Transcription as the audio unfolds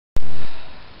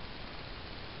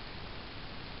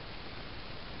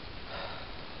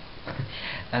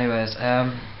Anyways,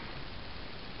 I'm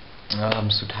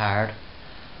so tired.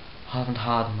 Haven't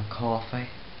had my coffee.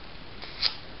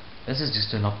 This is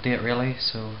just an update, really.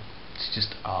 So it's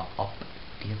just a update.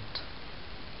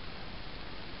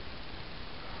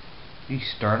 What are you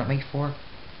staring at me for?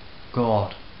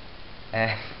 God.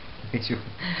 Yeah.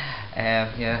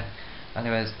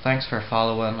 Anyways, thanks for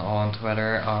following on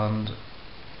Twitter, and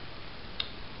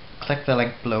click the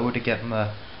link below to get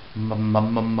my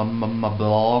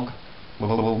blog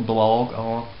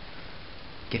on.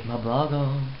 Get my blog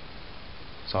on.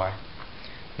 Sorry.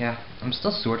 Yeah, I'm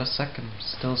still sort of sick. I'm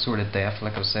still sort of deaf,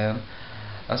 like I was saying.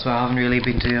 That's why I haven't really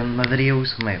been doing my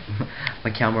videos. My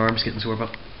camera arm's getting sore,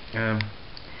 but I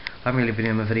haven't really been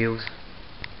doing my videos.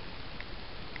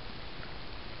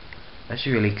 I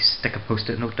should really stick a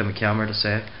post-it note to my camera to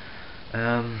say,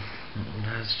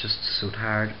 it's just so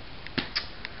tired.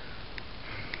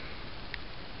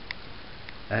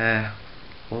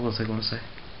 What was I going to say?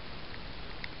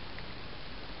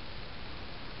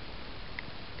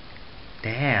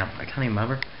 Damn, I can't even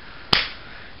remember.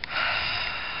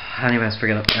 Anyways,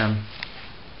 forget it.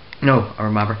 No, I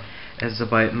remember. It's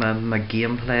about my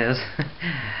gameplays.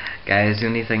 Guys, the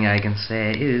only thing I can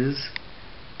say is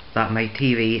that my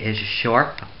TV is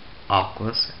sharp,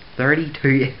 Aquas,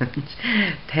 32 inch,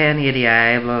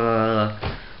 1080i, blah, blah,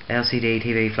 blah, LCD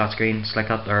TV, flat screen, it's like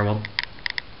that there one.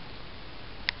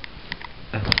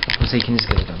 So you can just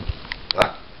get it done.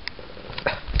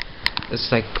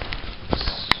 It's like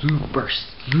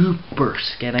super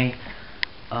skinny,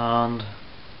 and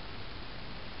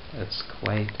it's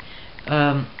quite,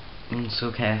 it's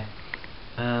okay.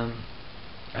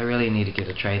 I really need to get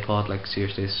a tripod, like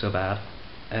seriously, it's so bad.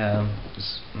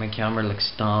 My camera like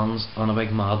stands on a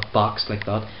big mad box like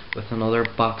that, with another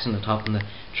box on the top, and the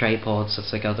tripod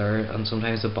sits like that there, and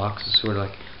sometimes the box is sort of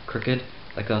like crooked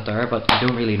like that there, but you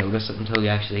don't really notice it until you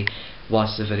actually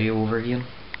watch the video over again.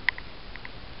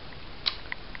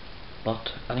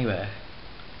 But anyway,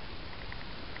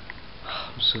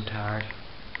 I'm so tired,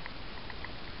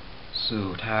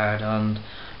 and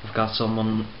I've got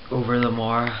someone over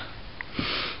tomorrow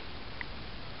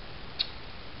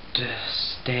to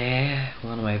stay,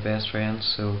 one of my best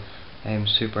friends, so I'm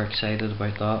super excited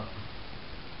about that.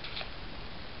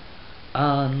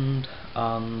 And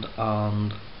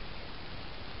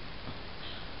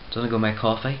do you want to go make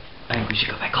coffee? I think we should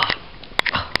go make coffee.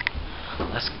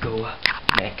 Let's go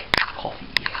make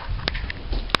coffee.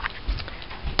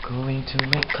 Going to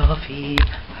make coffee.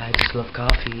 I just love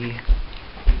coffee.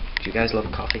 Do you guys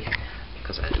love coffee?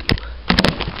 Because I do.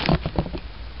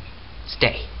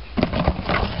 Stay.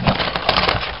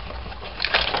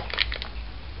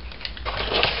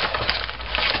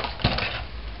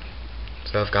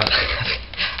 So I've got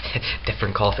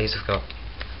different coffees. I've got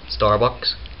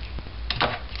Starbucks.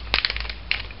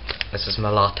 This is my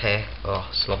latte. Oh,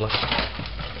 it's lovely.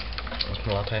 That's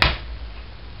my latte.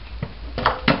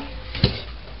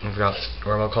 We've got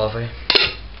normal coffee,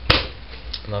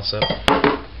 and that's it.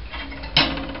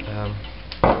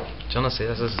 Do you want to see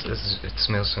this? It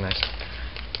smells so nice.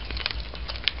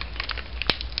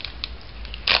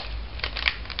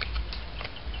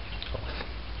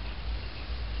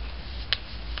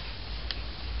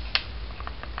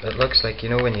 It looks like, you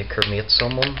know, when you cremate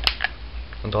someone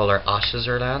and all their ashes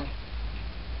are down.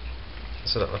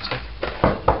 That's what it looks like.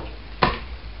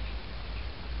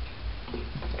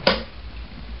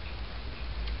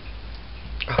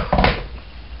 Oh.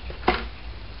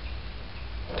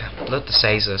 Damn, look at the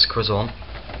size of this croissant.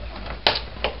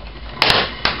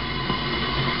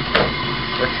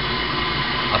 Look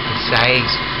at the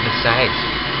size.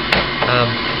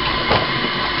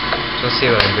 Let's see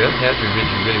what I'm doing. Yeah, you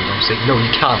really want to see. No, you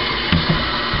can't.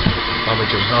 What am I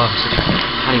doing? Oh, I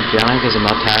can't even do anything because I'm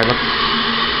not tired. Look.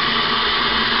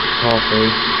 Coffee.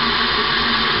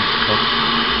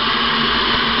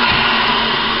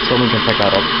 Someone can pick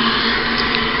that up.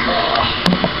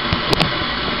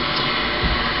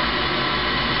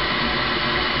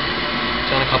 Do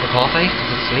you want a cup of coffee?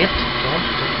 Because it's late. Do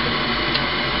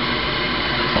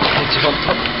you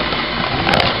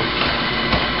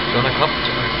want a cup?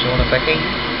 Do you want a Vicky?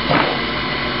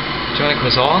 Do you want a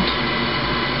croissant?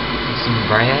 Some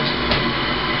bread?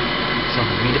 Some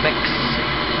Weetabix?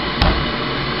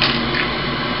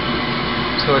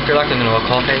 So if you're looking to know a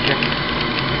coffee drink,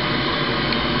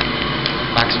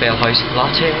 Maxwell House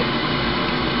Latte.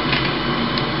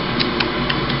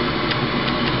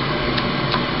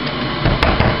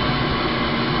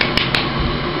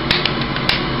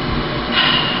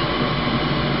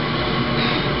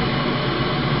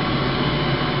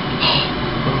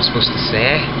 What am I supposed to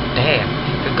say? Damn,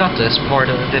 we've got this part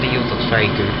of the video that's very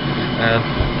good.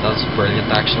 That's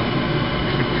brilliant actually.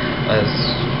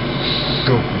 It's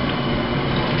so good.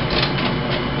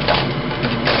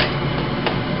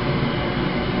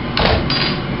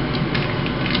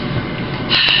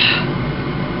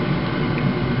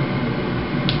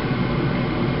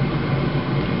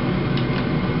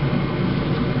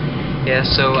 Yeah,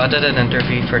 so I did an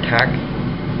interview for tech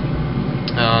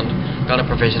and got a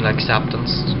provisional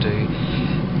acceptance to do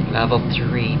level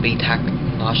 3 BTEC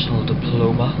National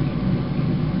Diploma.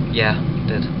 Yeah,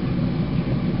 did.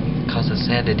 Cause I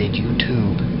said I did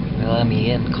YouTube. Well, let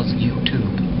me in, cause of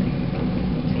YouTube.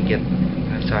 You get,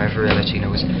 I'm sorry for real that she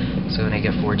knows. So when I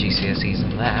get 4 GCSEs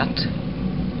in that.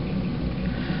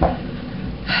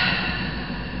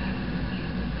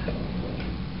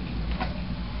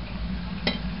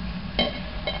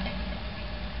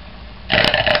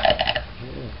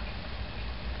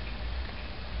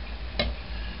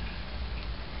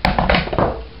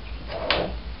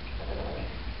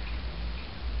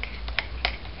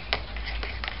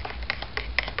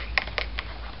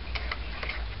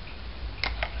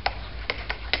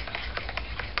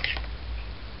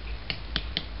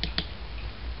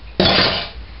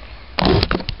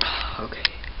 Okay.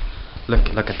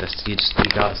 Look at this. You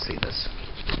gotta see this.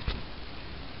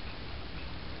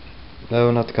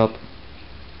 No, not the cup.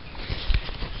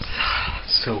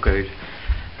 So good.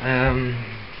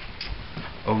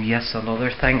 Oh yes, another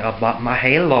thing about my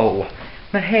halo.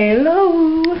 My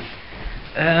halo.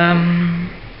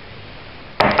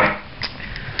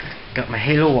 Got my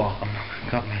halo on.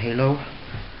 Got my halo.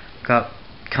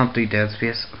 Can't do Dead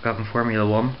Space. I've got my Formula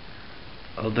 1.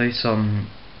 I'll do some.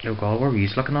 Oh god, where were you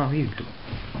looking at me?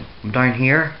 I'm down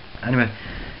here. Anyway,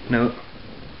 no.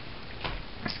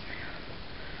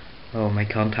 Oh, my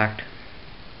contact.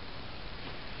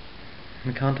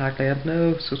 My contact lens.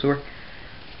 No, so sore.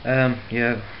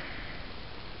 Yeah.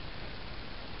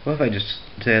 What if I just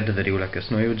said the video like this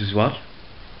now? Which is what?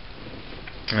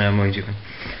 I'm only joking.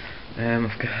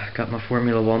 I've got my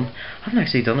Formula 1. I haven't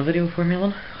actually done a video of Formula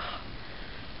 1.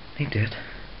 I did.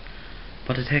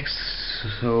 But it takes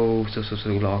so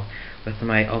long with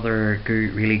my other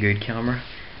really good camera,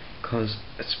 cause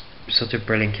it's such a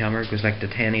brilliant camera. It goes like the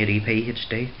 1080p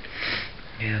HD.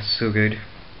 Yeah, it's so good.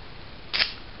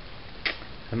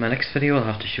 In my next video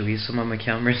I'll have to show you some of my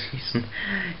cameras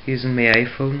using my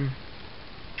iPhone.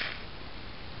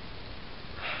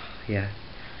 Yeah.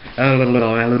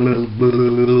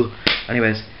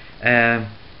 Anyways,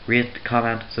 rate,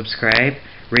 comment, subscribe,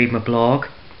 read my blog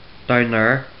down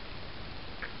there.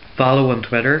 Follow on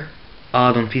Twitter,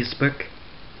 add on Facebook.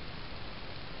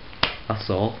 That's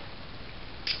all.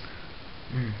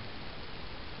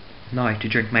 Now to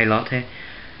drink my latte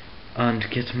and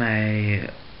get my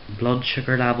blood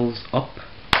sugar levels up.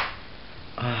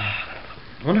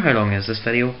 I wonder how long is this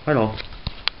video? How long?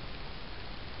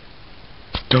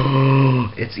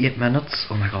 It's 8 minutes.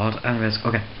 Oh my god. Anyways,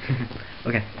 okay.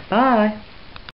 Okay. Bye.